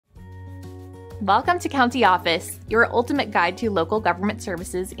Welcome to County Office, your ultimate guide to local government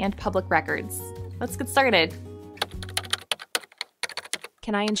services and public records. Let's get started.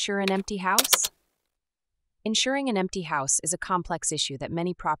 Can I insure an empty house? Insuring an empty house is a complex issue that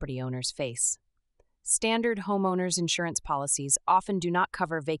many property owners face. Standard homeowners insurance policies often do not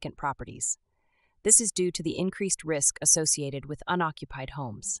cover vacant properties. This is due to the increased risk associated with unoccupied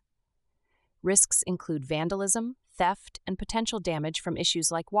homes. Risks include vandalism, theft, and potential damage from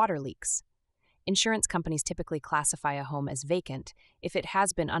issues like water leaks. Insurance companies typically classify a home as vacant if it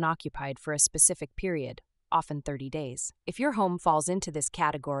has been unoccupied for a specific period, often 30 days. If your home falls into this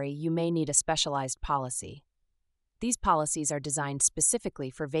category, you may need a specialized policy. These policies are designed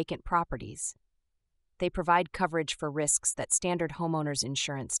specifically for vacant properties. They provide coverage for risks that standard homeowners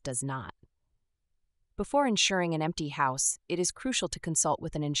insurance does not. Before insuring an empty house, it is crucial to consult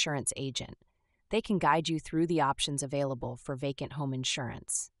with an insurance agent. They can guide you through the options available for vacant home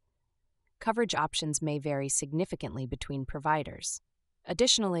insurance. Coverage options may vary significantly between providers.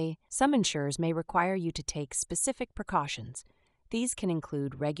 Additionally, some insurers may require you to take specific precautions. These can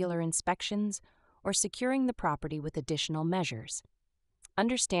include regular inspections or securing the property with additional measures.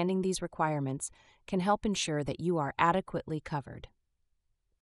 Understanding these requirements can help ensure that you are adequately covered.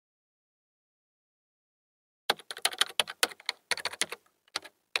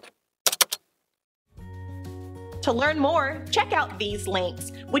 To learn more, check out these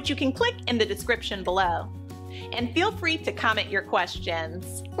links, which you can click in the description below. And feel free to comment your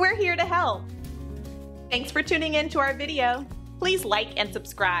questions. We're here to help. Thanks for tuning in to our video. Please like and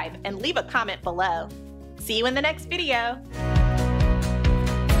subscribe and leave a comment below. See you in the next video.